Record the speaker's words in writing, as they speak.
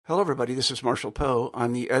Hello, everybody. This is Marshall Poe.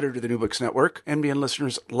 I'm the editor of the New Books Network. NBN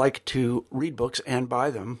listeners like to read books and buy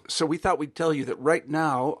them. So we thought we'd tell you that right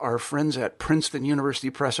now, our friends at Princeton University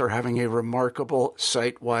Press are having a remarkable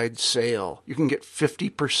site-wide sale. You can get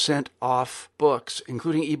 50% off books,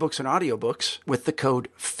 including ebooks and audiobooks, with the code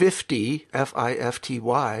 50,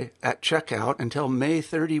 F-I-F-T-Y, at checkout until May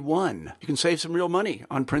 31. You can save some real money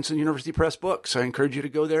on Princeton University Press books. I encourage you to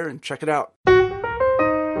go there and check it out.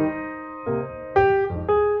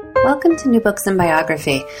 Welcome to New Books and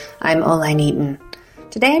Biography. I'm Oline Eaton.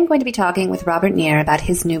 Today I'm going to be talking with Robert Neer about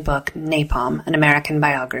his new book, Napalm, An American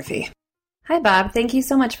Biography. Hi, Bob. Thank you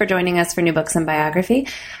so much for joining us for New Books and Biography.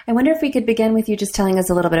 I wonder if we could begin with you just telling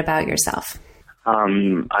us a little bit about yourself.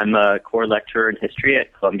 I'm a core lecturer in history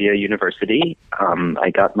at Columbia University.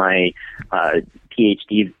 I got my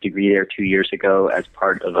PhD degree there 2 years ago as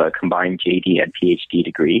part of a combined JD and PhD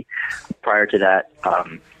degree. Prior to that,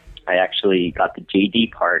 I actually got the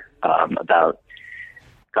JD part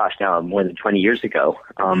now more than 20 years ago.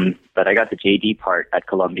 But I got the JD part at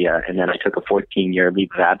Columbia, and then I took a 14-year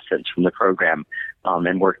leave of absence from the program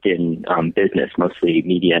and worked in business, mostly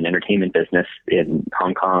media and entertainment business in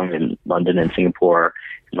Hong Kong and London and Singapore,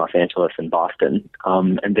 and Los Angeles and Boston.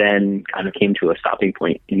 And then kind of came to a stopping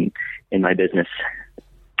point in my business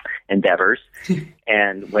endeavors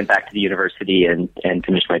and went back to the university and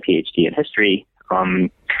finished my PhD in history.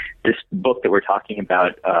 This book that we're talking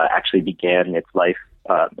about actually began its life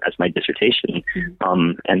as my dissertation,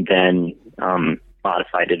 and then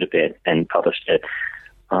modified it a bit and published it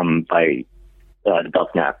by the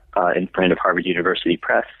Belknap in front of Harvard University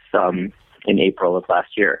Press in April of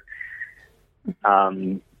last year.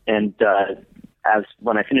 And as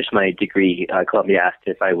when I finished my degree, Columbia asked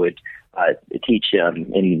if I would teach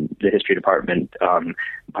in the history department,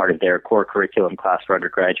 part of their core curriculum class for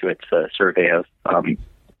undergraduates, a survey of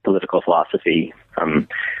political philosophy from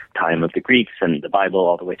time of the Greeks and the Bible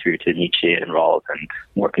all the way through to Nietzsche and Rawls and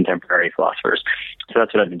more contemporary philosophers. So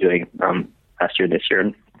that's what I've been doing last year and this year,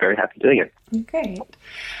 and very happy doing it. Great.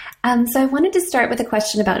 So I wanted to start with a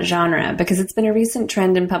question about genre, because it's been a recent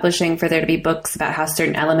trend in publishing for there to be books about how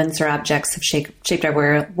certain elements or objects have shaped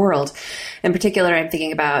our world. In particular, I'm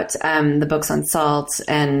thinking about the books on salt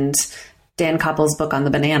and Dan Koppel's book on the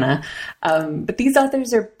banana. But these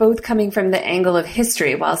authors are both coming from the angle of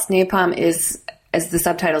history, whilst Napalm is, as the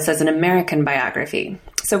subtitle says, an American biography.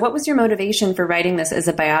 So what was your motivation for writing this as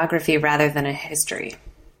a biography rather than a history?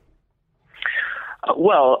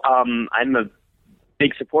 I'm a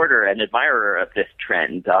big supporter and admirer of this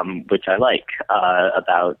trend, which I like,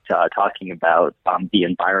 about talking about the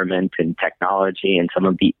environment and technology and some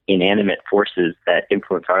of the inanimate forces that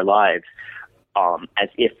influence our lives as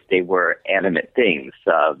if they were animate things,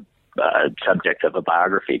 subject of a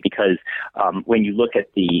biography. Because when you look at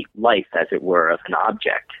the life, as it were, of an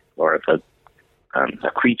object or of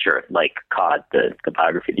a creature like Cod, the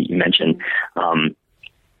biography that you mentioned,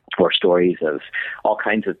 or stories of all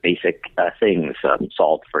kinds of basic things,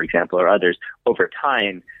 salt, for example, or others, over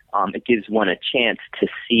time, it gives one a chance to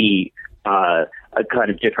see a kind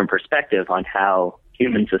of different perspective on how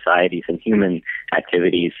human societies and human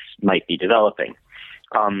activities might be developing.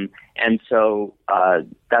 And so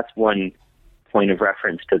that's one point of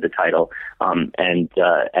reference to the title, and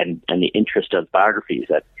the interest of biographies.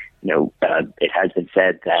 That it has been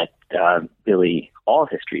said that really all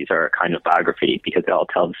histories are a kind of biography because they all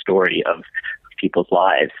tell the story of people's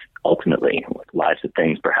lives, ultimately, lives of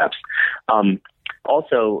things, perhaps.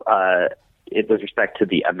 Also, with respect to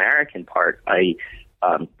the American part, I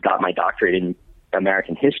got my doctorate in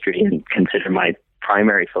American history and consider my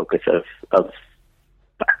primary focus of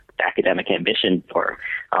academic ambition for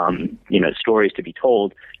stories to be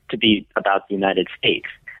told to be about the United States.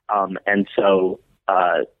 And so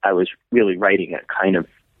I was really writing a kind of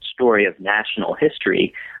story of national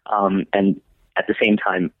history, and at the same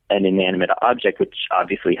time an inanimate object, which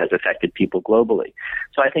obviously has affected people globally.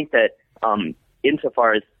 So I think that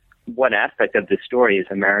insofar as one aspect of this story is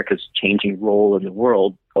America's changing role in the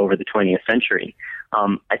world over the 20th century,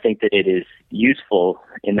 I think that it is useful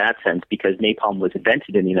in that sense because napalm was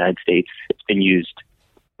invented in the United States. It's been used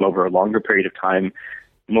over a longer period of time,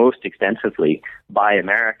 most extensively by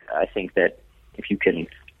America. I think that if you can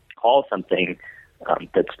call something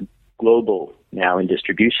that's global now in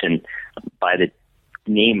distribution by the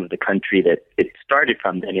name of the country that it started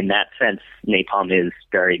from, then in that sense, napalm is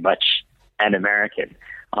very much an American.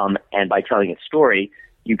 And by telling its story,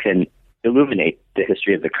 you can illuminate the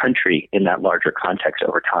history of the country in that larger context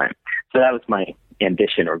over time. So that was my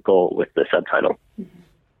ambition or goal with the subtitle.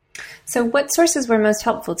 So what sources were most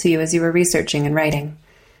helpful to you as you were researching and writing?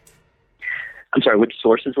 I'm sorry, which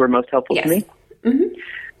sources were most helpful to me? Mm-hmm.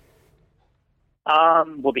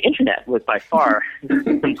 Well, the internet was by far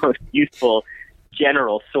the most useful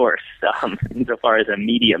general source, insofar as a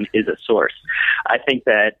medium is a source. I think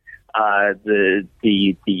that the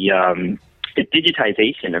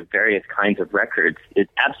digitization of various kinds of records is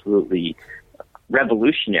absolutely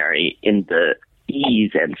revolutionary in the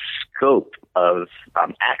ease and scope of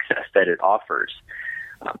access that it offers.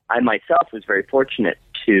 I myself was very fortunate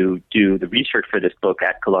to do the research for this book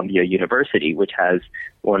at Columbia University, which has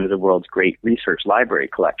one of the world's great research library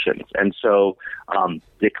collections. And so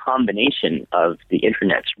the combination of the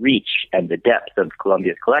Internet's reach and the depth of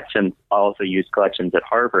Columbia's collections, also used collections at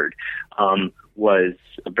Harvard, was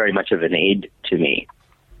very much of an aid to me.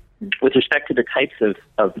 With respect to the types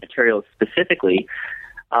of materials specifically,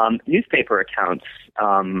 newspaper accounts,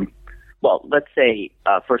 well, let's say,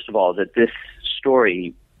 first of all, that this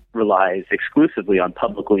story relies exclusively on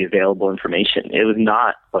publicly available information. It was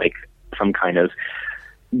not like some kind of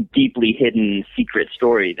deeply hidden secret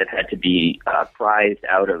story that had to be prized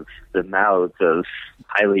out of the mouths of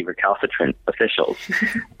highly recalcitrant officials.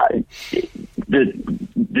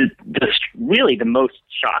 Really the most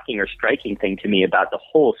shocking or striking thing to me about the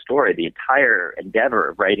whole story, the entire endeavor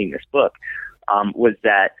of writing this book, was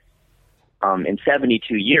that in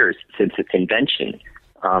 72 years since its invention,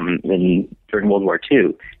 during World War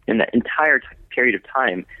II, in that entire period of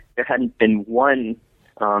time, there hadn't been one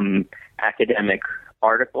academic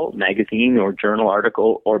article, magazine or journal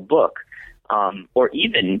article or book, or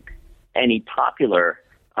even any popular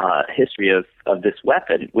history of this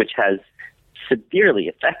weapon, which has severely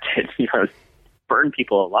affected, burned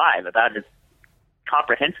people alive, about as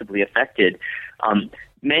comprehensively affected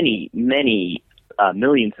many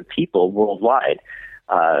millions of people worldwide.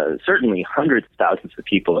 Certainly hundreds of thousands of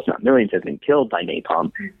people, if not millions, have been killed by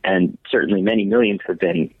napalm, and certainly many millions have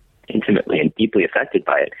been intimately and deeply affected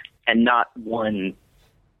by it, and not one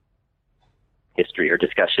history or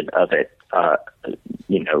discussion of it,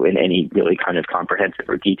 in any really kind of comprehensive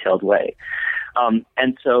or detailed way.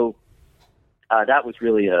 And so that was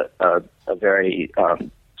really a very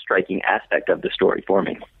striking aspect of the story for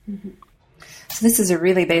me. Mm-hmm. So this is a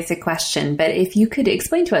really basic question, but if you could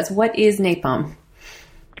explain to us, what is napalm?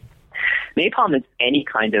 Napalm is any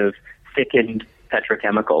kind of thickened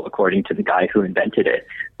petrochemical, according to the guy who invented it.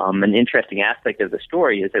 An interesting aspect of the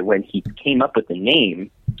story is that when he came up with the name,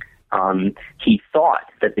 he thought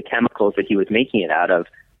that the chemicals that he was making it out of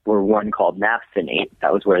were one called naphthenate.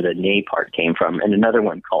 That was where the na part came from, and another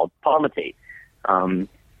one called palmitate.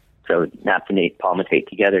 So naphthenate, palmitate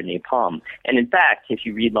together, napalm. And in fact, if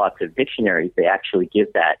you read lots of dictionaries, they actually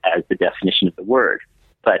give that as the definition of the word.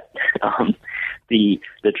 But the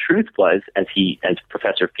truth was, as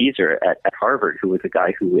Professor Fieser at Harvard, who was the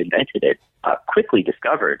guy who invented it, quickly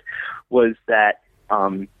discovered, was that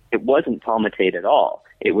it wasn't palmitate at all.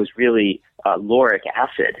 It was really lauric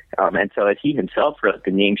acid. And so as he himself wrote,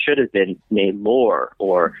 the name should have been Naylor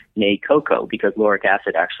or Nay-Coco, because lauric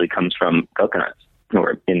acid actually comes from coconuts,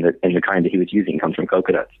 or in the kind that he was using comes from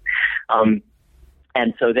coconuts.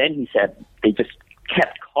 And so then he said they just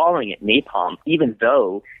kept calling it napalm, even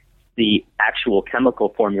though the actual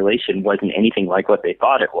chemical formulation wasn't anything like what they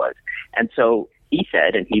thought it was. And so he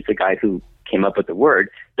said, and he's the guy who came up with the word,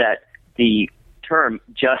 that the term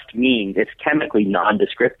just means it's chemically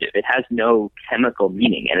non-descriptive. It has no chemical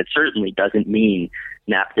meaning, and it certainly doesn't mean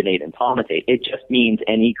naphthenate and palmitate. It just means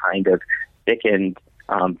any kind of thickened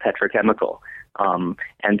petrochemical.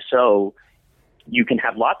 And so you can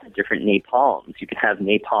have lots of different napalms. You can have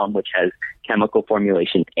napalm which has chemical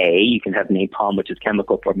formulation A. You can have napalm which is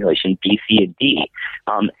chemical formulation B, C, and D.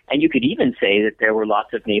 And you could even say that there were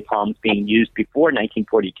lots of napalms being used before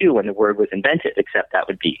 1942 when the word was invented, except that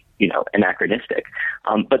would be, anachronistic.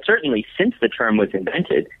 But certainly since the term was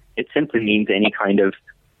invented, it simply means any kind of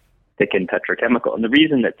thickened petrochemical. And the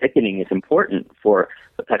reason that thickening is important for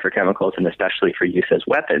the petrochemicals, and especially for use as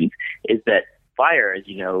weapons, is that fire, as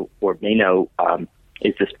you know or may know,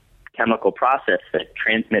 is this chemical process that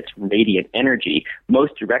transmits radiant energy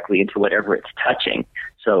most directly into whatever it's touching.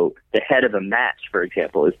 So the head of a match, for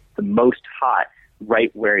example, is the most hot right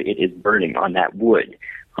where it is burning on that wood.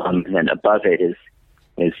 And then above it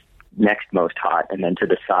is next most hot, and then to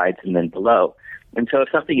the sides and then below. And so if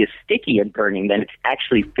something is sticky and burning, then it's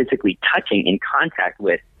actually physically touching in contact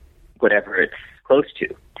with whatever it's close to.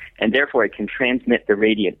 And therefore it can transmit the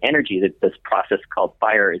radiant energy that this process called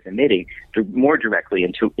fire is emitting more directly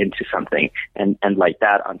into something and light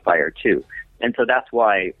that on fire too. And so that's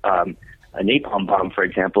why a napalm bomb, for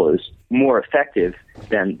example, is more effective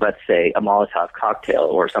than, let's say, a Molotov cocktail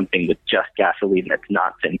or something with just gasoline that's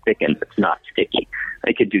not been thickened, that's not sticky.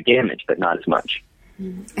 It could do damage, but not as much.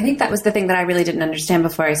 I think that was the thing that I really didn't understand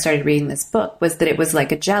before I started reading this book, was that it was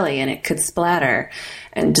like a jelly and it could splatter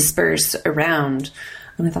and disperse around.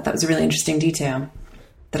 And I thought that was a really interesting detail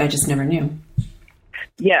that I just never knew.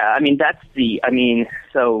 Yeah,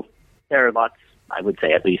 so there are lots, I would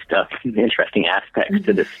say at least, interesting aspects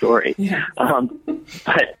to this story. Yeah.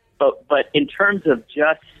 But in terms of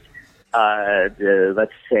just the,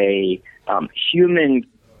 let's say, human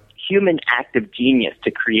act of genius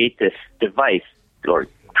to create this device or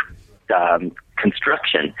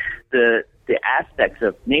construction, the aspects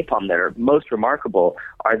of napalm that are most remarkable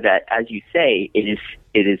are that, as you say, it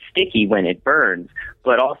is sticky when it burns,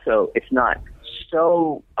 but also it's not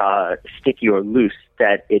so sticky or loose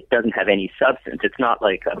that it doesn't have any substance. It's not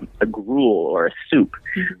like a gruel or a soup,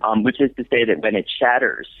 which is to say that when it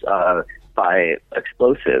shatters by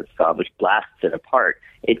explosives, which blasts it apart,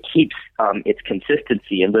 it keeps its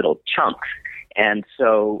consistency in little chunks. And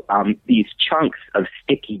so these chunks of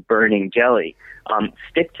sticky, burning jelly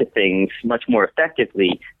stick to things much more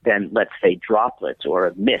effectively than, let's say, droplets or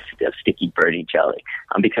a mist of sticky, burning jelly,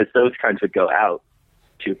 because those kinds would go out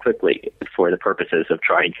too quickly for the purposes of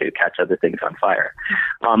trying to catch other things on fire.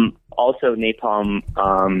 Also, napalm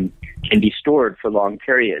can be stored for long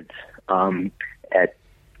periods at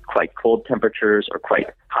quite cold temperatures or quite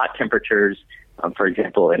hot temperatures. For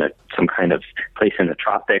example, in some kind of place in the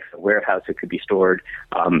tropics, a warehouse, it could be stored.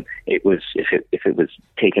 If it was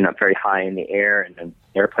taken up very high in the air in an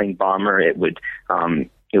airplane bomber, it would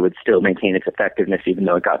still maintain its effectiveness even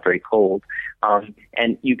though it got very cold.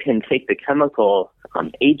 And you can take the chemical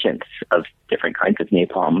agents of different kinds of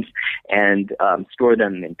napalms and store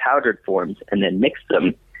them in powdered forms and then mix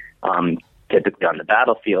them typically on the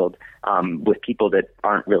battlefield with people that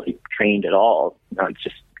aren't really trained at all,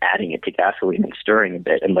 just adding it to gasoline and stirring a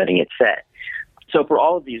bit and letting it set. So for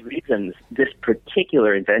all of these reasons, this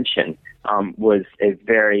particular invention is a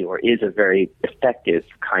very effective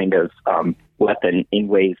kind of weapon in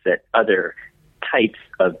ways that other types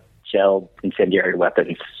of gel incendiary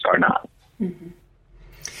weapons are not. Mm-hmm.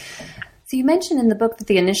 So you mentioned in the book that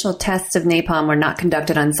the initial tests of napalm were not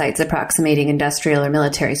conducted on sites approximating industrial or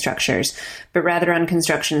military structures, but rather on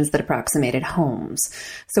constructions that approximated homes.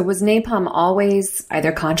 So was napalm always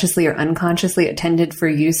either consciously or unconsciously intended for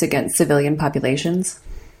use against civilian populations?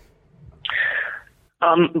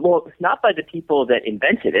 Well, not by the people that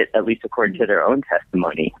invented it, at least according to their own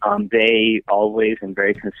testimony. They always and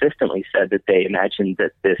very consistently said that they imagined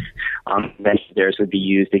that this invention of theirs would be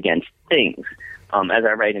used against things. As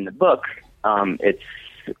I write in the book, it's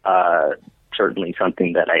certainly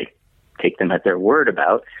something that I take them at their word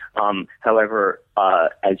about. However,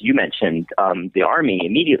 as you mentioned, the Army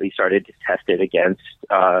immediately started to test it against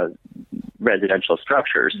residential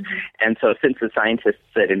structures. Mm-hmm. And so since the scientists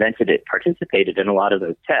that invented it participated in a lot of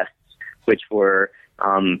those tests, which were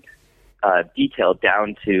detailed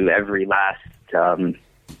down to every last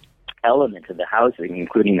element of the housing,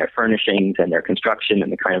 including their furnishings and their construction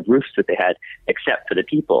and the kind of roofs that they had, except for the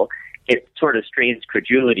people, it sort of strains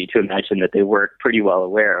credulity to imagine that they were pretty well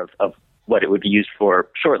aware of what it would be used for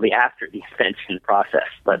shortly after the invention process,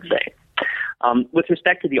 let's say. With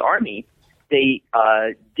respect to the Army, they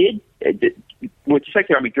with respect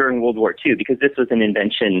to the Army during World War II, because this was an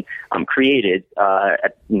invention created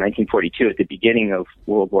in 1942 at the beginning of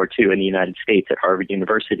World War II in the United States at Harvard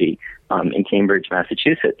University in Cambridge,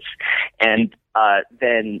 Massachusetts, and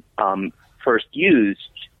then first used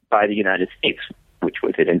by the United States, which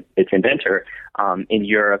was its inventor, in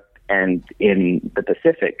Europe and in the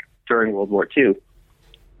Pacific during World War II.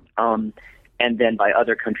 And then by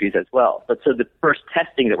other countries as well. But so the first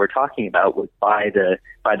testing that we're talking about was by the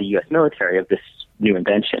U.S. military of this new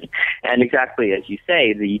invention. And exactly as you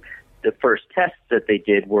say, the first tests that they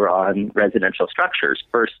did were on residential structures.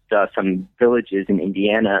 First, some villages in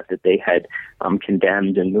Indiana that they had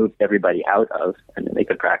condemned and moved everybody out of, and then they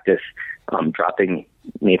could practice dropping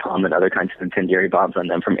napalm and other kinds of incendiary bombs on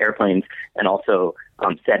them from airplanes, and also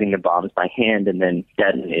setting the bombs by hand and then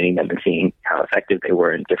detonating them and seeing how effective they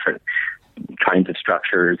were in different kinds of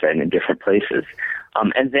structures and in different places.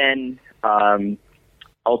 And then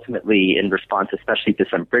ultimately, in response especially to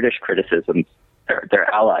some British criticism, their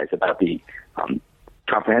allies about the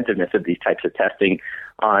comprehensiveness of these types of testing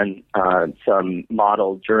on some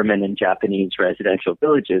model German and Japanese residential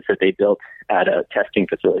villages that they built at a testing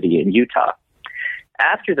facility in Utah.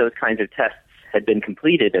 After those kinds of tests had been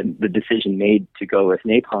completed and the decision made to go with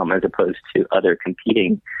napalm as opposed to other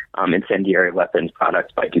competing incendiary weapons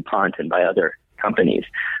products by DuPont and by other companies,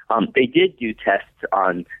 they did do tests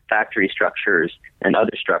on factory structures and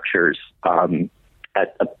other structures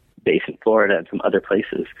at a base in Florida and some other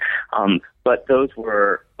places. But those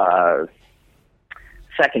were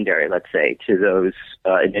secondary, let's say, to those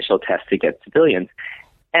initial tests against civilians.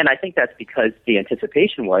 And I think that's because the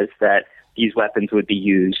anticipation was that these weapons would be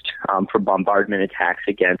used for bombardment attacks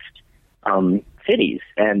against cities,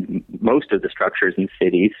 and most of the structures in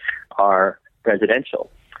cities are residential.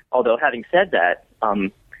 Although, having said that,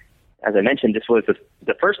 as I mentioned, this was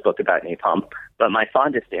the first book about napalm, but my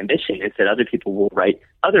fondest ambition is that other people will write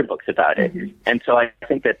other books about it. Mm-hmm. And so I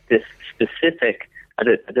think that this specific,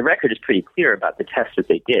 the record is pretty clear about the tests that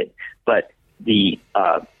they did, but the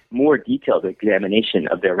more detailed examination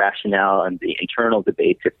of their rationale and the internal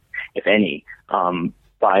debates, if any,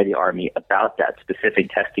 by the Army about that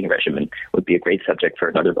specific testing regimen would be a great subject for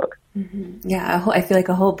another book. Mm-hmm. Yeah, I feel like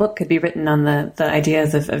a whole book could be written on the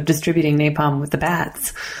ideas of distributing napalm with the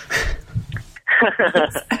bats.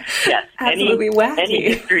 Yes, absolutely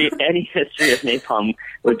wacky. Any history of napalm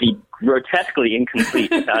would be grotesquely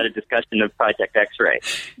incomplete without a discussion of Project X-Ray.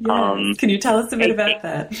 Yes. Can you tell us a bit about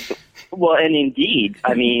that? Well, and indeed,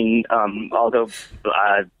 I mean, although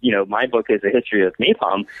my book is a history of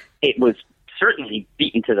napalm, it was certainly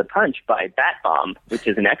beaten to the punch by Bat Bomb, which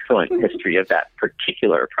is an excellent history of that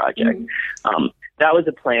particular project. Mm-hmm. That was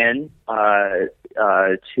a plan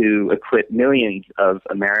to equip millions of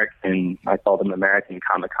I call them American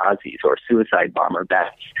kamikazes or suicide bomber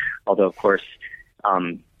bats, although, of course,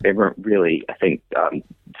 they weren't really, I think,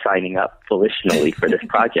 signing up volitionally for this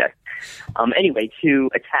project. Anyway,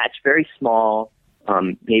 to attach very small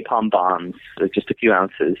napalm bombs, just a few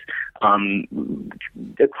ounces,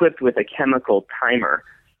 equipped with a chemical timer,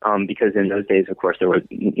 because in those days, of course, there were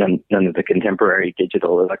none of the contemporary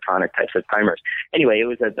digital electronic types of timers. Anyway, it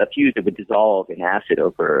was a fuse that would dissolve in acid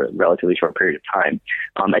over a relatively short period of time,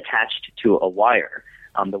 attached to a wire.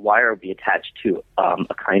 The wire would be attached to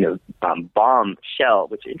a kind of bomb shell,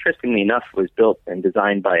 which, interestingly enough, was built and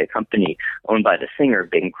designed by a company owned by the singer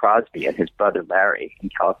Bing Crosby and his brother Larry in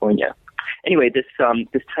California. Anyway, this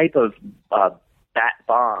type of bat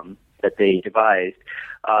bomb that they devised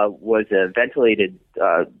was a ventilated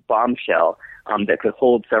bombshell that could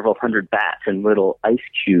hold several hundred bats in little ice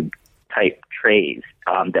cube type trays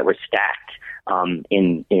that were stacked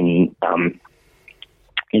in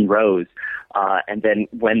rows. And then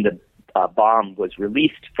when the bomb was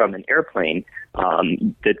released from an airplane,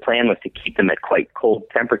 the plan was to keep them at quite cold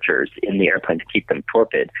temperatures in the airplane to keep them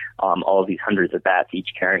torpid. All of these hundreds of bats, each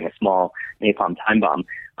carrying a small napalm time bomb.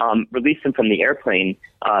 Release them from the airplane,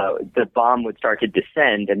 the bomb would start to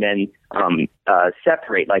descend and then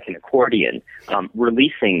separate like an accordion,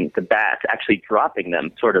 releasing the bats, actually dropping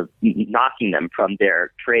them, sort of knocking them from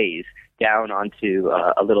their trays down onto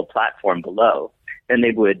a little platform below. Then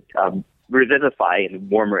they would revivify in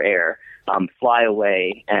warmer air, fly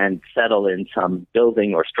away and settle in some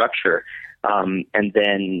building or structure, and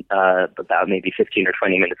then about maybe 15 or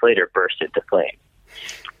 20 minutes later burst into flame.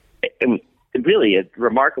 It was really a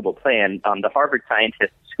remarkable plan. The Harvard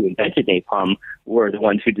scientists who invented napalm were the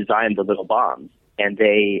ones who designed the little bombs, and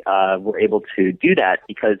they were able to do that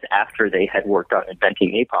because after they had worked on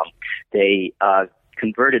inventing napalm, they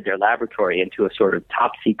converted their laboratory into a sort of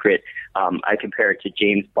top secret, I compare it to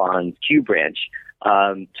James Bond's Q branch,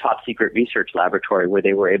 top secret research laboratory where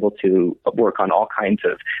they were able to work on all kinds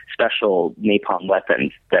of special napalm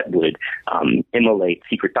weapons that would immolate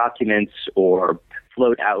secret documents or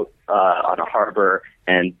float out on a harbor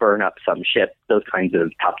and burn up some ship, those kinds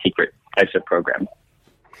of top secret types of programs.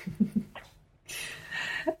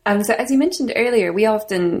 So as you mentioned earlier, we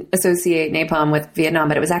often associate napalm with Vietnam,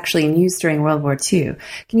 but it was actually in use during World War II.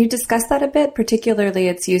 Can you discuss that a bit, particularly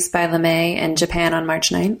its use by LeMay and Japan on March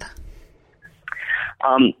 9th?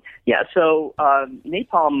 So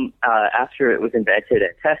napalm, after it was invented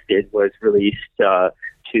and tested, was released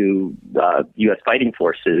to U.S. fighting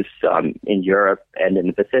forces in Europe and in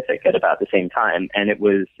the Pacific at about the same time, and it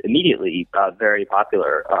was immediately very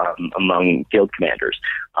popular among field commanders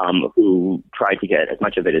who tried to get as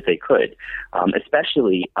much of it as they could,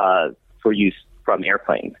 especially for use from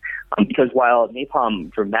airplanes. Because while napalm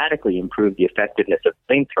dramatically improved the effectiveness of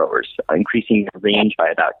flamethrowers, increasing the range by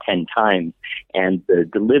about 10 times, and the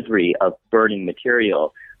delivery of burning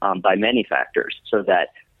material by many factors, so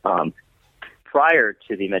that prior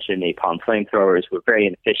to the invention of napalm, flamethrowers were very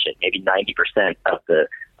inefficient. Maybe 90% of the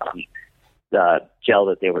gel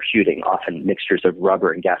that they were shooting, often mixtures of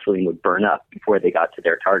rubber and gasoline, would burn up before they got to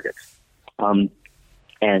their targets.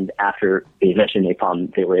 And after the invention of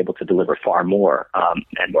napalm, they were able to deliver far more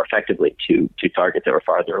and more effectively to targets that were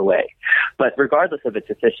farther away. But regardless of its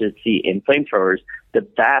efficiency in flamethrowers, the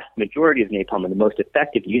vast majority of napalm and the most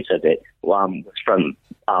effective use of it was from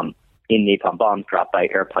in napalm bombs dropped by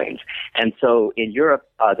airplanes. And so in Europe,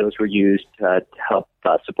 those were used to help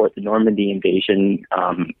support the Normandy invasion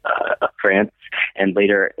of France, and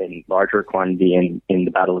later in larger quantity in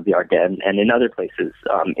the Battle of the Ardennes and in other places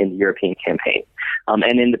in the European campaign.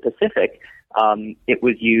 And in the Pacific, it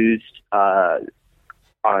was used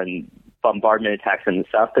on bombardment attacks in the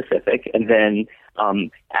South Pacific, and then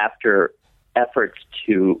after efforts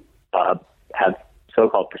to have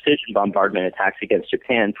so-called precision bombardment attacks against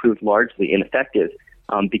Japan proved largely ineffective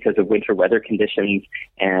because of winter weather conditions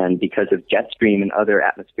and because of jet stream and other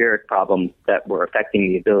atmospheric problems that were affecting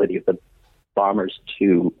the ability of the bombers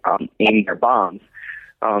to aim their bombs.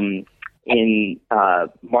 In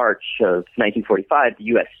March of 1945, the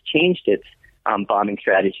U.S. changed its bombing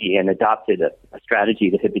strategy and adopted a strategy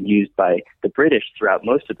that had been used by the British throughout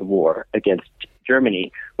most of the war against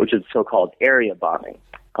Germany, which is so-called area bombing,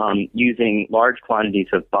 using large quantities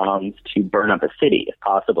of bombs to burn up a city if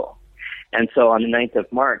possible. And so on the 9th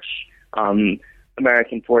of March,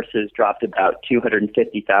 American forces dropped about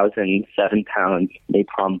 250,000 7-pound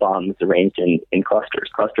napalm bombs arranged in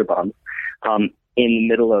cluster bombs, in the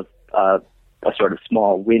middle of a sort of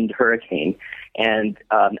small wind hurricane. And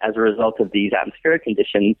as a result of these atmospheric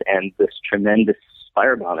conditions and this tremendous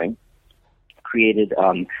firebombing, created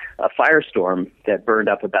a firestorm that burned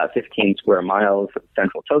up about 15 square miles of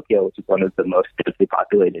central Tokyo, which is one of the most densely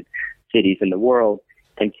populated cities in the world,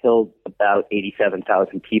 and killed about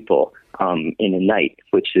 87,000 people in a night,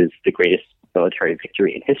 which is the greatest military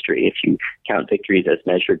victory in history, if you count victories as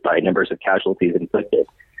measured by numbers of casualties inflicted,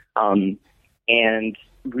 and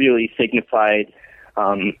really signified,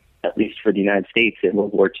 at least for the United States in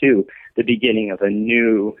World War II, the beginning of a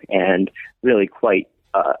new and really quite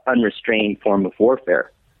unrestrained form of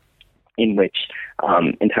warfare in which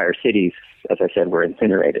entire cities, as I said, were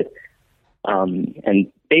incinerated.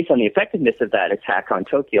 And based on the effectiveness of that attack on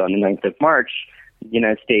Tokyo on the 9th of March, the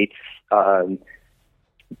United States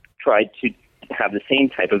tried to have the same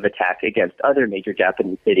type of attack against other major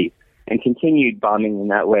Japanese cities and continued bombing in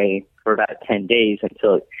that way for about 10 days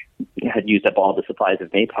until it had used up all the supplies of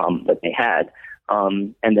napalm that they had,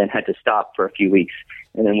 and then had to stop for a few weeks.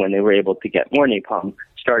 And then when they were able to get more napalm,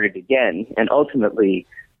 started again, and ultimately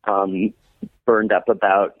burned up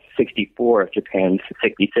about 64 of Japan's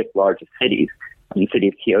 66 largest cities. The city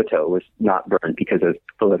of Kyoto was not burned because of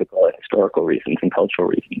political and historical reasons and cultural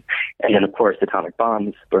reasons. And then, of course, atomic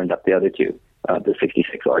bombs burned up the other two, the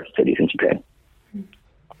 66 largest cities in Japan.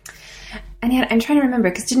 And yet, I'm trying to remember,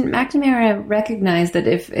 because didn't McNamara recognize that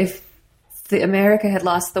if the America had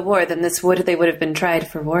lost the war, then they would have been tried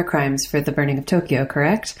for war crimes for the burning of Tokyo,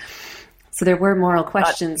 correct? So there were moral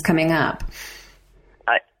questions coming up.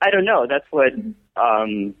 I don't know. That's what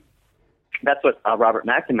Robert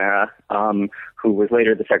McNamara, who was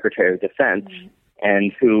later the Secretary of Defense,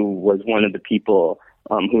 and who was one of the people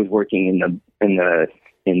who was working in the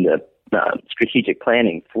strategic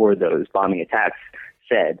planning for those bombing attacks,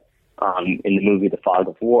 said in the movie The Fog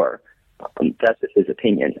of War. That's just his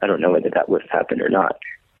opinion. I don't know whether that would have happened or not,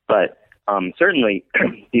 but certainly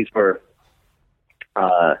these were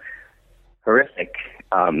horrific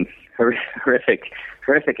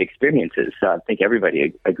experiences. I think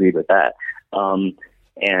everybody agreed with that.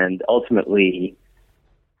 And ultimately,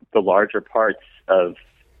 the larger parts of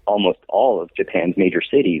almost all of Japan's major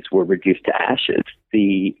cities were reduced to ashes.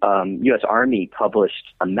 The U.S. Army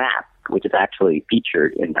published a map, which is actually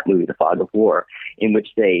featured in that movie, The Fog of War, in which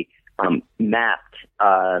they mapped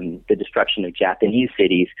the destruction of Japanese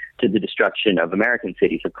cities to the destruction of American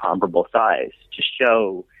cities of comparable size to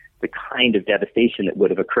show the kind of devastation that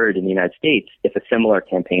would have occurred in the United States if a similar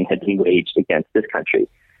campaign had been waged against this country.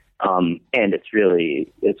 And it's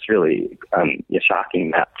really a shocking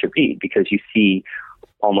map to read, because you see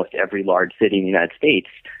almost every large city in the United States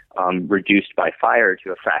reduced by fire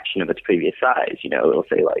to a fraction of its previous size. You know, it'll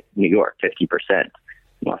say like New York, 50%,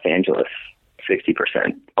 Los Angeles,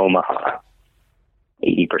 60%, Omaha,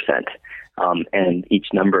 80%. And each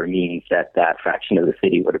number means that fraction of the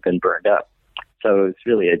city would have been burned up. So it's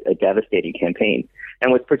really a devastating campaign.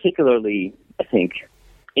 And what's particularly, I think,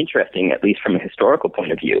 interesting, at least from a historical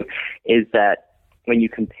point of view, is that when you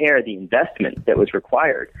compare the investment that was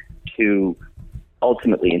required to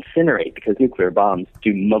ultimately incinerate, because nuclear bombs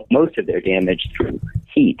do most of their damage through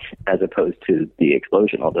heat as opposed to the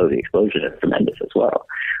explosion, although the explosion is tremendous as well.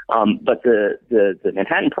 But the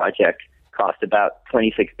Manhattan Project cost about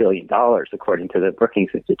 $26 billion, according to the Brookings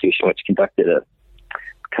Institution, which conducted a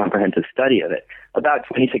comprehensive study of it. About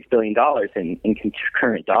 $26 billion in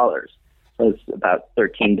current dollars. So it's about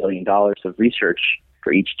 $13 billion of research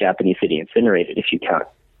for each Japanese city incinerated, if you count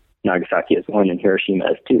Nagasaki as one and Hiroshima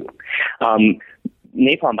as two.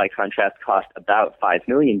 napalm, by contrast, cost about $5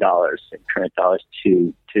 million in current dollars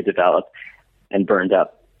to develop and burned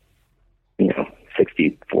up,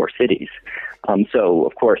 64 cities. So,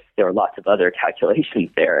 of course, there are lots of other calculations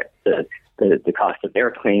there. The cost of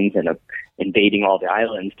airplanes and of invading all the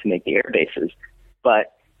islands to make the air bases.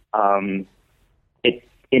 But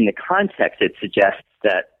in the context, it suggests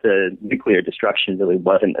that the nuclear destruction really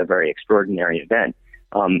wasn't a very extraordinary event.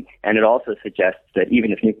 And it also suggests that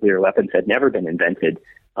even if nuclear weapons had never been invented,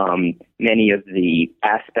 many of the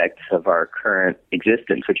aspects of our current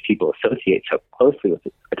existence, which people associate so closely with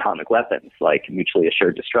atomic weapons, like mutually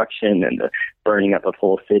assured destruction and the burning up of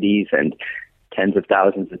whole cities and tens of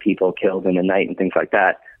thousands of people killed in a night and things like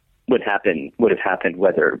that, would have happened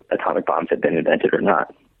whether atomic bombs had been invented or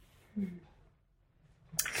not.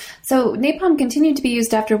 So napalm continued to be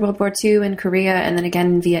used after World War II in Korea and then again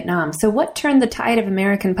in Vietnam. So what turned the tide of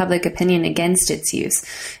American public opinion against its use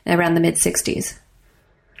around the mid-60s?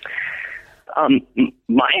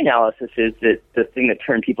 My analysis is that the thing that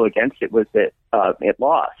turned people against it was that it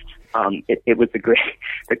lost. It was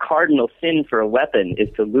the cardinal sin for a weapon is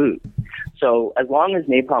to lose. So as long as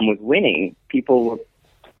napalm was winning, people were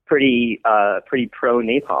pretty pro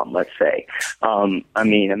napalm, let's say.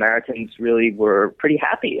 Americans really were pretty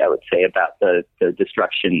happy, I would say, about the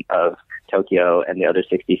destruction of Tokyo and the other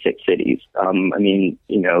 66 cities.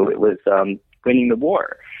 It was winning the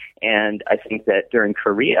war. And I think that during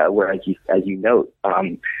Korea, where, as you note,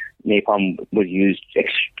 napalm was used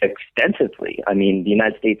extensively. I mean, the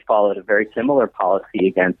United States followed a very similar policy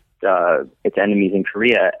against its enemies in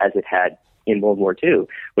Korea as it had in World War II,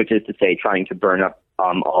 which is to say trying to burn up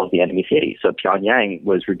all of the enemy cities. So Pyongyang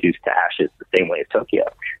was reduced to ashes the same way as Tokyo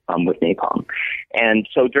with napalm. And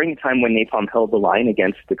so during the time when napalm held the line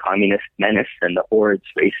against the communist menace and the hordes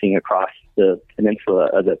racing across the peninsula,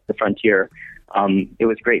 the frontier, it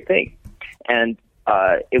was a great thing. And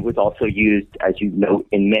it was also used, as you note,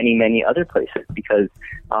 in many, many other places because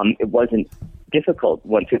it wasn't difficult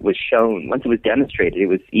once it was shown, once it was demonstrated. It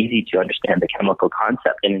was easy to understand the chemical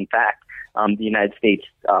concept. And in fact, the United States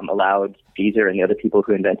allowed Caesar and the other people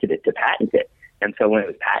who invented it to patent it. And so when it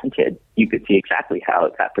was patented, you could see exactly how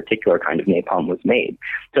that particular kind of napalm was made.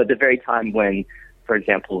 So at the very time when, for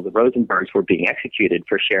example, the Rosenbergs were being executed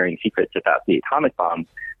for sharing secrets about the atomic bomb,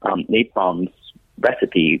 napalm's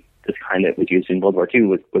recipe, this kind that was used in World War II,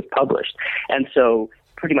 was published. And so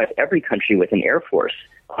pretty much every country with an air force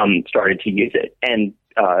started to use it. And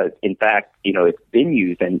in fact, it's been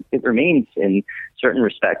used and it remains in certain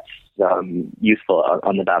respects useful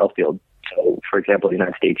on the battlefield. So, for example, the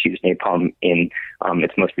United States used napalm in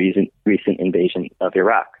its most recent invasion of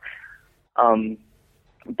Iraq.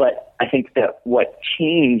 But I think that what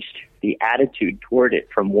changed the attitude toward it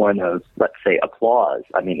from one of, let's say, applause,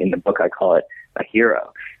 in the book I call it a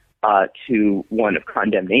hero, to one of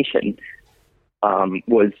condemnation,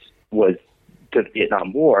 was the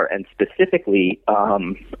Vietnam War, and specifically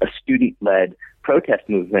a student-led protest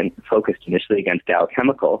movement focused initially against Dow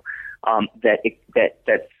Chemical,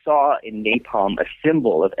 that saw in napalm a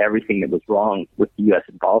symbol of everything that was wrong with the U.S.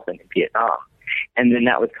 involvement in Vietnam. And then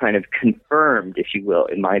that was kind of confirmed, if you will,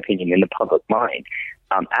 in my opinion, in the public mind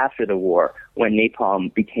after the war, when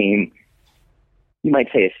napalm became, you might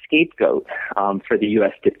say, a scapegoat for the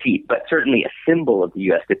U.S. defeat, but certainly a symbol of the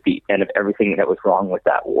U.S. defeat and of everything that was wrong with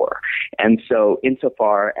that war. And so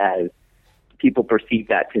insofar as people perceive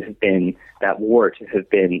that war to have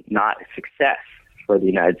been not a success for the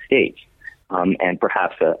United States, and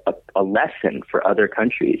perhaps a lesson for other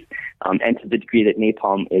countries, and to the degree that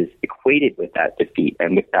napalm is equated with that defeat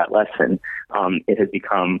and with that lesson, it has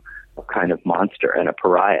become a kind of monster and a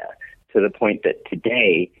pariah, to the point that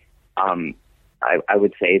today, I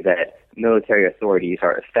would say that military authorities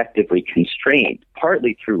are effectively constrained,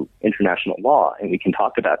 partly through international law, and we can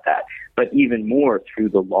talk about that, but even more through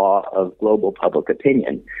the law of global public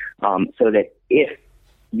opinion, so that if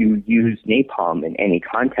you use napalm in any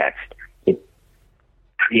context, it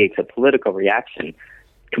creates a political reaction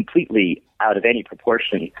completely out of any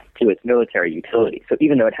proportion to its military utility. So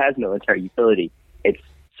even though it has military utility, it's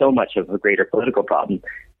so much of a greater political problem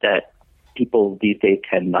that people these days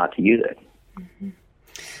tend not to use it. Mm-hmm.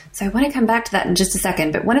 So I want to come back to that in just a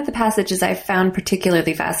second, but one of the passages I found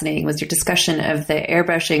particularly fascinating was your discussion of the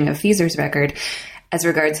airbrushing of Fieser's record as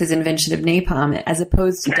regards his invention of napalm, as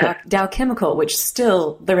opposed to Dow Chemical, which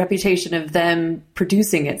still, the reputation of them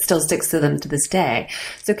producing it still sticks to them to this day.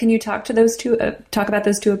 So can you talk about those two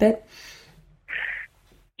a bit?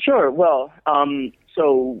 Sure. Well,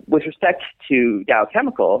 so with respect to Dow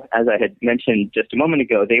Chemical, as I had mentioned just a moment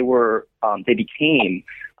ago, they became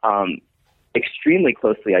extremely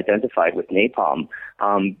closely identified with napalm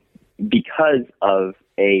because of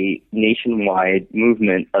a nationwide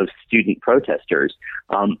movement of student protesters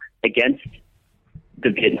against the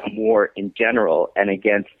Vietnam War in general and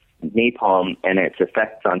against napalm and its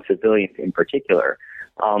effects on civilians in particular,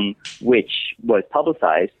 which was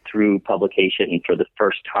publicized through publication for the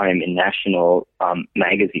first time in national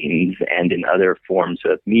magazines and in other forms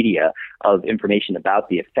of media of information about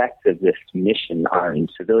the effects of this mission on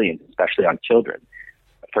civilians, especially on children.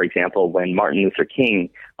 For example, when Martin Luther King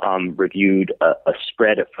reviewed a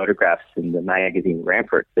spread of photographs in the magazine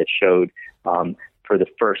Rampart that showed, for the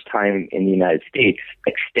first time in the United States,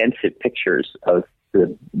 extensive pictures of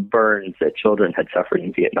the burns that children had suffered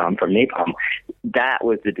in Vietnam from napalm, that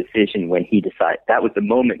was the decision when he decided, that was the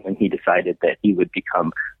moment when he decided that he would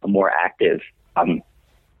become a more active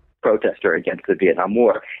protester against the Vietnam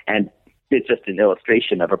War. And it's just an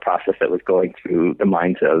illustration of a process that was going through the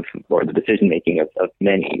minds of, or the decision-making of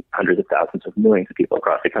many hundreds of thousands of millions of people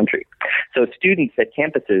across the country. So students at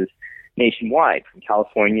campuses nationwide, from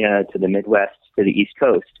California to the Midwest to the East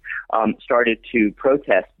Coast, started to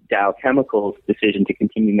protest Dow Chemical's decision to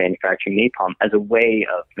continue manufacturing napalm as a way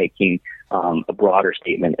of making a broader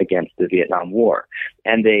statement against the Vietnam War.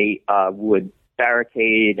 And they would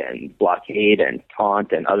barricade and blockade and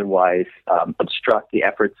taunt and otherwise obstruct the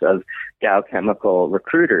efforts of Dow Chemical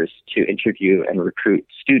recruiters to interview and recruit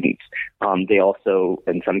students. They also,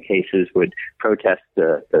 in some cases, would protest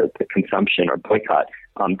the consumption or boycott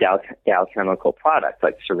Dow Chemical products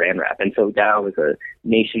like Saran Wrap. And so Dow was a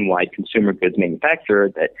nationwide consumer goods manufacturer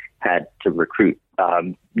that had to recruit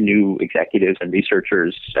new executives and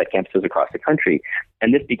researchers at campuses across the country.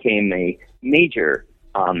 And this became a major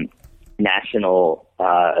national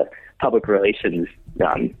public relations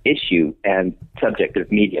issue and subject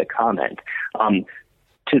of media comment,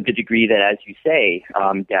 to the degree that, as you say,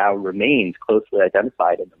 Dow remains closely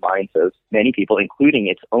identified in the minds of many people, including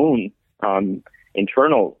its own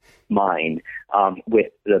internal mind,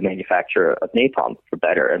 with the manufacture of napalm, for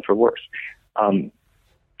better and for worse.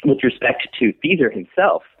 With respect to Feser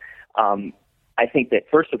himself, I think that,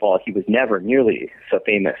 first of all, he was never nearly so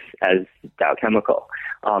famous as Dow Chemical.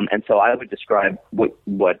 And so I would describe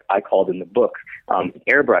what I called in the book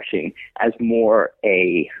airbrushing as more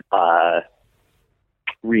a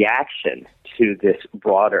reaction to this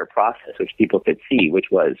broader process, which people could see, which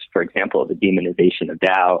was, for example, the demonization of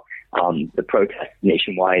Dow, the protests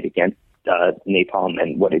nationwide against napalm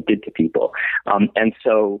and what it did to people. And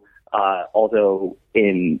so although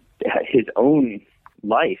in his own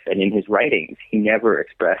life and in his writings, he never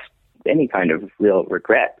expressed any kind of real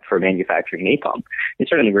regret for manufacturing napalm. He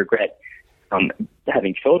certainly regret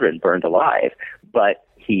having children burned alive, but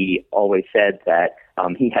he always said that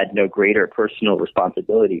he had no greater personal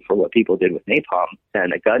responsibility for what people did with napalm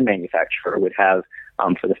than a gun manufacturer would have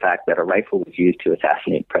for the fact that a rifle was used to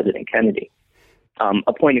assassinate President Kennedy.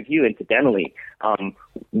 A point of view, incidentally,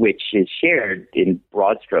 which is shared in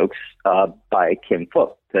broad strokes by Kim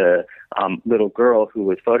Phuc, the little girl who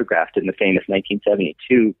was photographed in the famous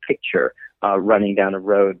 1972 picture running down a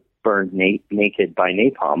road burned naked by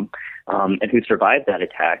napalm, and who survived that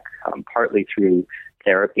attack partly through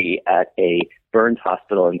therapy at a burns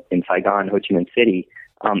hospital in Saigon, Ho Chi Minh City,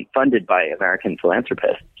 funded by American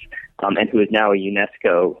philanthropists, and who is now a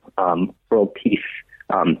UNESCO World Peace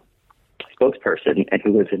spokesperson, and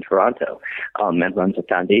who lives in Toronto and runs a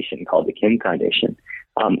foundation called the Kim Foundation.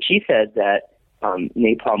 She said that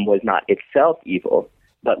napalm was not itself evil,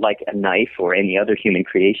 but like a knife or any other human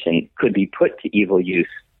creation, could be put to evil use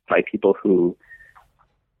by people who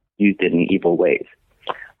used it in evil ways.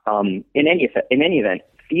 In any event,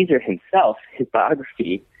 Feser himself, his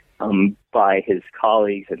biography by his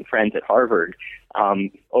colleagues and friends at Harvard,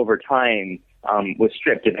 over time was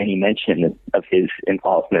stripped of any mention of his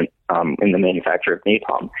involvement in the manufacture of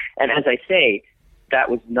napalm. And as I say, that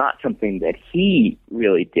was not something that he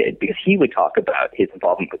really did, because he would talk about his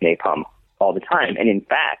involvement with napalm all the time. And in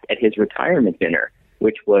fact, at his retirement dinner,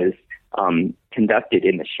 which was conducted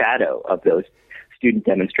in the shadow of those student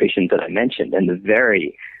demonstrations that I mentioned, and the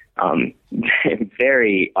very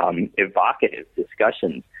evocative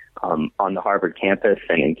discussions on the Harvard campus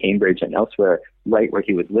and in Cambridge and elsewhere, right where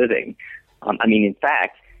he was living. In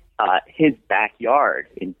fact, his backyard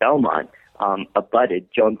in Belmont abutted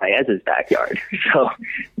Joan Baez's backyard.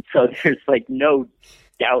 So there's like no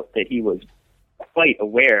doubt that he was quite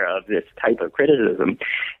aware of this type of criticism.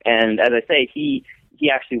 And as I say, he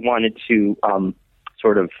actually wanted to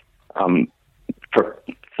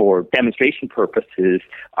for demonstration purposes,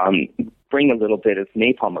 bring a little bit of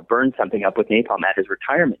napalm or burn something up with napalm at his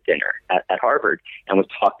retirement dinner at Harvard, and was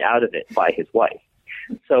talked out of it by his wife.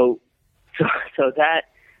 So that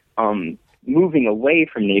moving away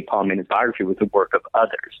from napalm in his biography was the work of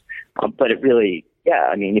others. But it really,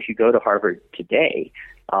 if you go to Harvard today,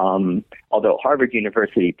 although Harvard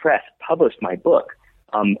University Press published my book,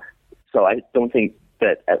 so I don't think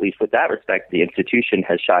that, at least with that respect, the institution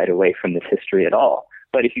has shied away from this history at all.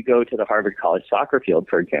 But if you go to the Harvard College soccer field,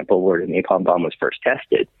 for example, where the napalm bomb was first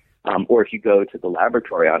tested, or if you go to the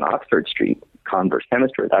laboratory on Oxford Street, Converse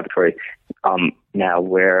Chemistry Laboratory, now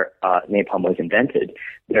where napalm was invented,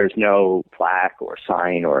 there's no plaque or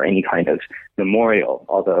sign or any kind of memorial,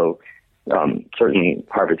 although certainly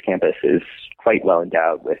Harvard's campus is quite well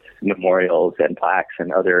endowed with memorials and plaques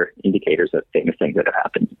and other indicators of famous things that have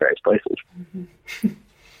happened in various places. Mm-hmm.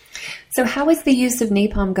 So how is the use of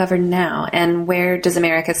napalm governed now, and where does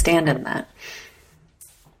America stand in that?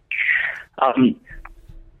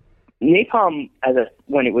 Napalm,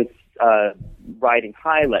 when it was riding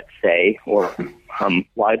high, let's say, or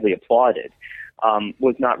widely applauded,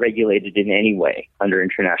 was not regulated in any way under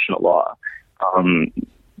international law.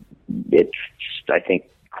 It's, I think,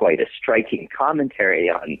 quite a striking commentary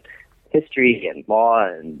on history and law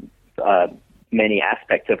and many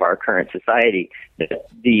aspects of our current society, that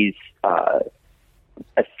these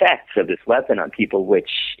effects of this weapon on people, which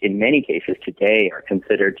in many cases today are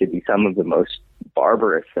considered to be some of the most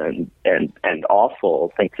barbarous and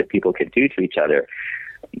awful things that people can do to each other,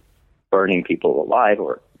 burning people alive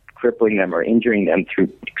or crippling them or injuring them through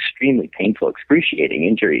extremely painful, excruciating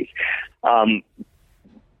injuries,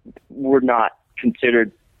 were not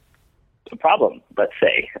considered a problem, let's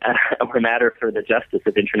say, or a matter for the justice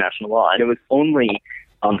of international law. And it was only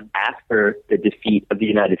after the defeat of the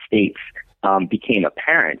United States became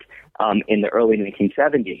apparent in the early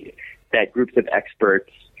 1970s that groups of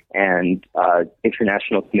experts and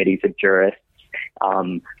international committees of jurists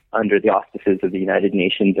under the auspices of the United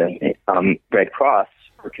Nations and Red Cross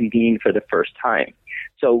were convened for the first time.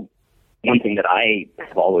 So one thing that I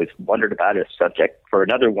have always wondered about as subject for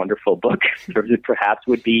another wonderful book perhaps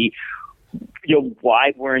would be,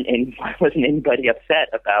 why wasn't anybody upset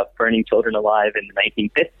about burning children alive in the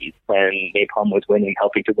 1950s when napalm was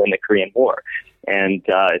helping to win the Korean War? And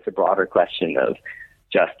it's a broader question of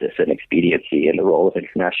justice and expediency and the role of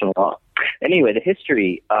international law. Anyway, the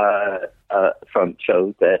history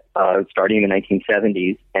shows that starting in the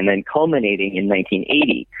 1970s and then culminating in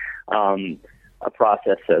 1980, a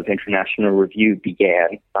process of international review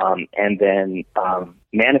began and then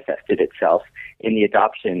manifested itself in the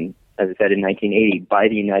adoption, as I said, in 1980 by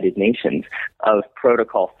the United Nations of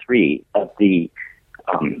Protocol 3 of the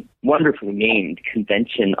wonderfully named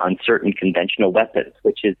Convention on Certain Conventional Weapons,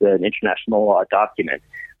 which is an international law document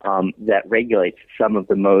that regulates some of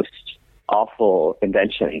the most awful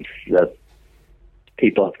inventions that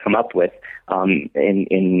people have come up with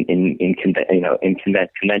in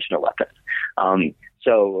conventional weapons.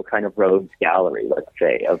 So a kind of rogues gallery, let's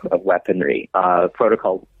say, of weaponry.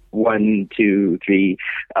 Protocol 1, 2, 3.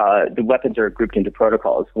 The weapons are grouped into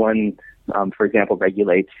protocols. One, for example,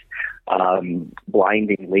 regulates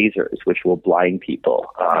blinding lasers, which will blind people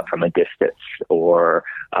from a distance, or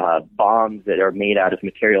bombs that are made out of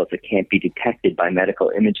materials that can't be detected by medical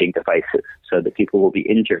imaging devices, so that people will be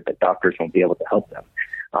injured, but doctors won't be able to help them.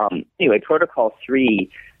 Anyway, Protocol 3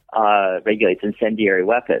 regulates incendiary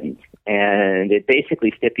weapons, and it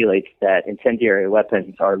basically stipulates that incendiary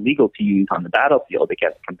weapons are legal to use on the battlefield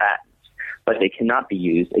against combatants, but they cannot be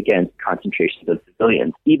used against concentrations of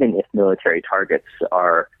civilians, even if military targets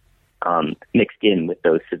are mixed in with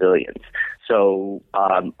those civilians. So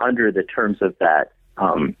under the terms of that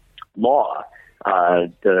law,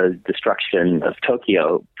 the destruction of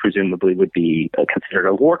Tokyo presumably would be considered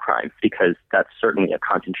a war crime, because that's certainly a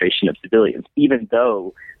concentration of civilians, even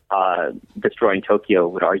though destroying Tokyo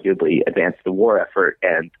would arguably advance the war effort,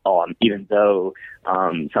 and even though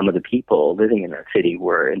some of the people living in that city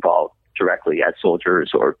were involved directly as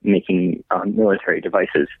soldiers or making military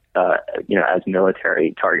devices, as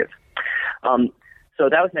military targets. So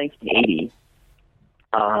that was 1980,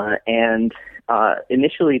 and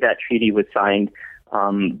initially that treaty was signed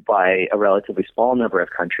by a relatively small number of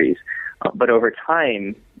countries, but over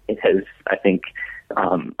time it has, I think,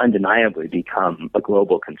 undeniably become a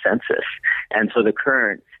global consensus. And so the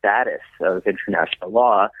current status of international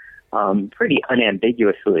law pretty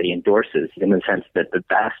unambiguously endorses, in the sense that the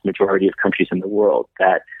vast majority of countries in the world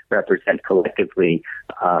that represent collectively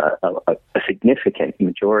a significant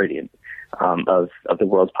majority of the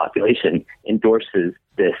world's population endorses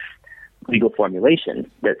this legal formulation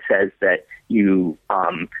that says that you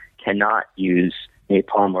cannot use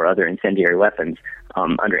napalm or other incendiary weapons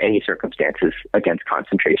under any circumstances against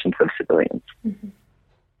concentrations of civilians. Mm-hmm.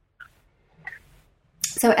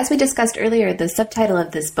 So as we discussed earlier, the subtitle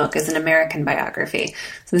of this book is an American biography.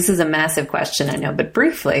 So this is a massive question, I know, but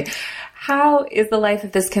briefly, how is the life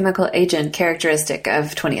of this chemical agent characteristic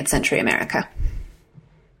of 20th century America?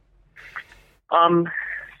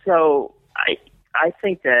 So I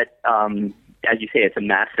think that, as you say, it's a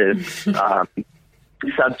massive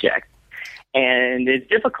subject, and it's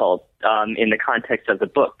difficult in the context of the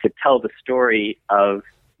book to tell the story of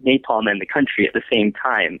napalm and the country at the same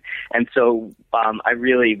time. And so I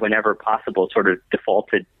really, whenever possible, sort of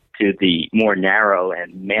defaulted to the more narrow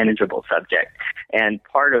and manageable subject. And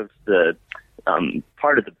part of the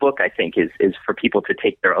book, I think, is for people to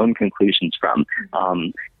take their own conclusions from.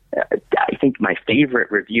 I think my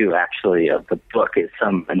favorite review, actually, of the book is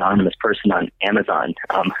some anonymous person on Amazon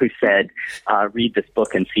who said, read this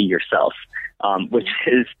book and see yourself, which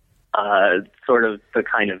is sort of the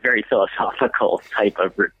kind of very philosophical type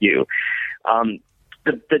of review.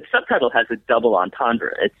 The subtitle has a double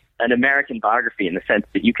entendre. It's an American biography in the sense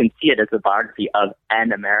that you can see it as a biography of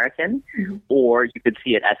an American, or you could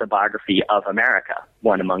see it as a biography of America,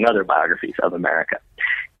 one among other biographies of America.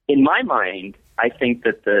 In my mind, I think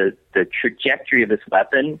that the trajectory of this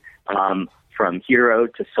weapon, from hero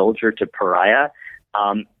to soldier to pariah,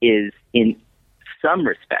 is in some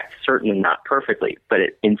respects, certainly not perfectly, but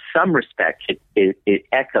in some respects, it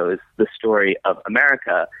echoes the story of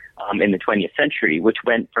America in the 20th century, which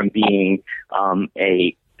went from being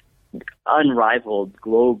a unrivaled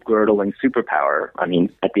globe-girdling superpower. I mean,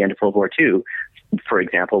 at the end of World War II, for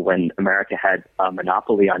example, when America had a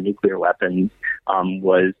monopoly on nuclear weapons,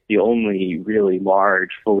 was the only really large,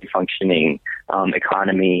 fully functioning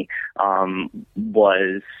economy,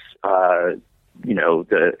 was,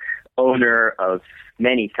 the owner of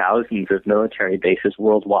many thousands of military bases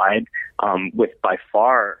worldwide, with by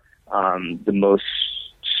far the most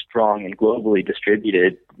strong and globally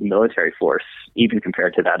distributed military force, even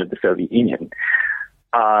compared to that of the Soviet Union,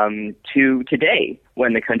 to today,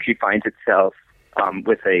 when the country finds itself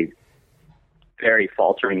with a very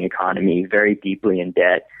faltering economy, very deeply in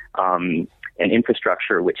debt, an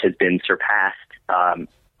infrastructure which has been surpassed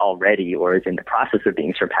already or is in the process of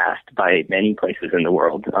being surpassed by many places in the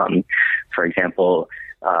world. For example,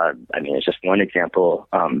 it's just one example.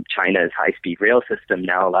 China's high-speed rail system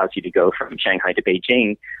now allows you to go from Shanghai to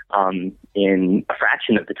Beijing in a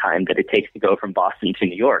fraction of the time that it takes to go from Boston to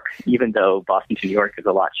New York, even though Boston to New York is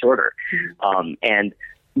a lot shorter. And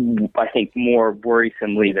I think more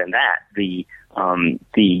worrisomely than that, the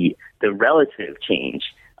relative change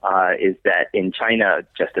is that in China,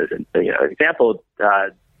 just as an example,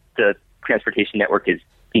 the transportation network is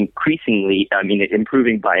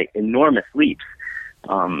improving by enormous leaps.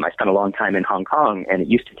 I spent a long time in Hong Kong, and it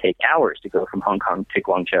used to take hours to go from Hong Kong to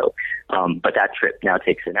Guangzhou, but that trip now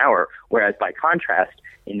takes an hour. Whereas by contrast,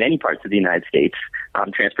 in many parts of the United States,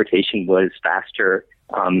 transportation was faster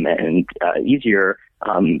and easier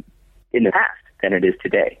in the past than it is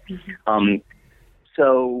today.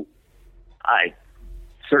 So I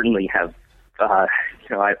certainly have, I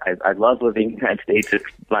love living in the United States. It's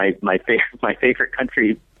my favorite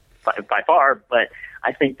country by far, but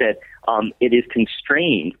I think that it is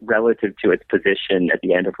constrained relative to its position at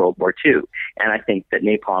the end of World War II. And I think that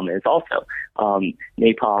napalm is also.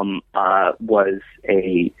 Napalm was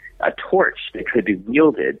a torch that could be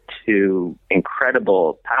wielded to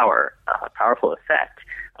incredible powerful effect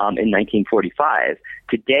in 1945.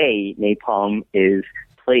 Today, napalm is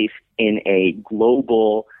placed in a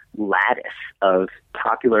global lattice of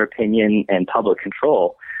popular opinion and public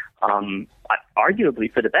control,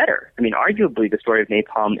 arguably for the better. I mean, arguably the story of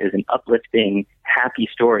napalm is an uplifting, happy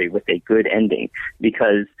story with a good ending,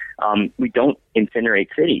 because we don't incinerate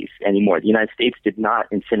cities anymore. The United States did not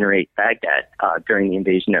incinerate Baghdad during the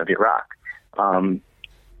invasion of Iraq.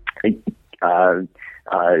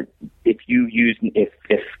 If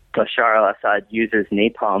Bashar al-Assad uses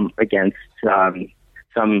napalm against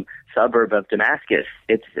some suburb of Damascus,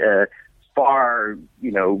 it's a far,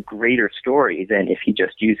 greater story than if he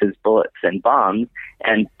just uses bullets and bombs.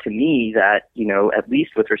 And to me, that, at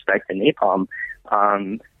least with respect to napalm,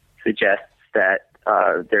 suggests that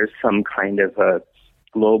there's some kind of a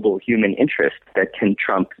global human interest that can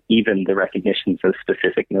trump even the recognitions of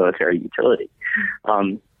specific military utility.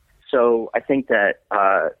 So I think that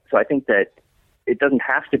it doesn't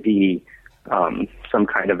have to be some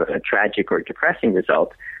kind of a tragic or depressing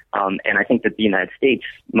result. And I think that the United States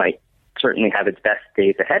might certainly have its best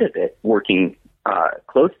days ahead of it, working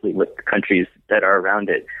closely with the countries that are around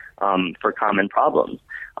it for common problems.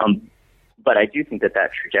 But I do think that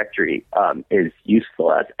trajectory is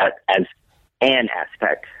useful as an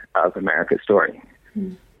aspect of America's story.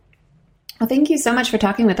 Well, thank you so much for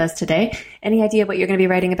talking with us today. Any idea what you're going to be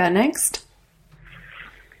writing about next?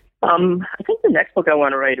 I think the next book I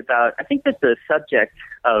want to write about, I think that the subject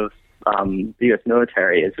of the U.S.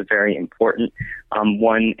 military is a very important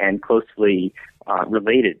one and closely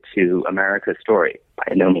related to America's story.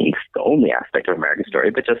 By no means the only aspect of America's story,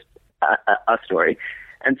 but just a story.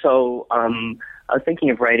 And so I was thinking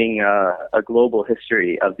of writing a global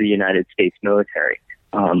history of the United States military,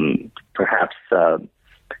 perhaps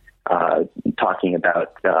talking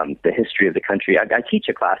about the history of the country. I teach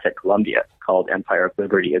a class at Columbia called Empire of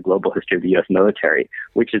Liberty, A Global History of the U.S. Military,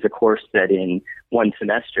 which is a course that in one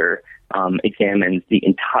semester examines the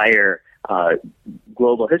entire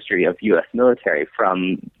global history of U.S. military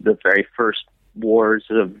from the very first wars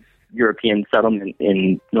of European settlement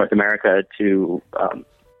in North America to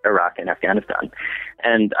Iraq and Afghanistan.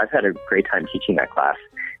 And I've had a great time teaching that class,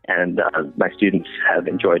 and my students have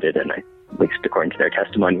enjoyed it, and I, at least according to their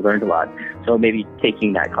testimony, learned a lot. So maybe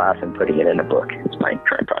taking that class and putting it in a book is my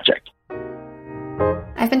current project.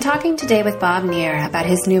 I've been talking today with Bob Neer about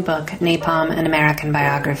his new book, Napalm, An American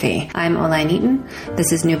Biography. I'm Oline Eaton.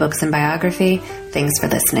 This is New Books in Biography. Thanks for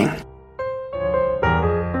listening.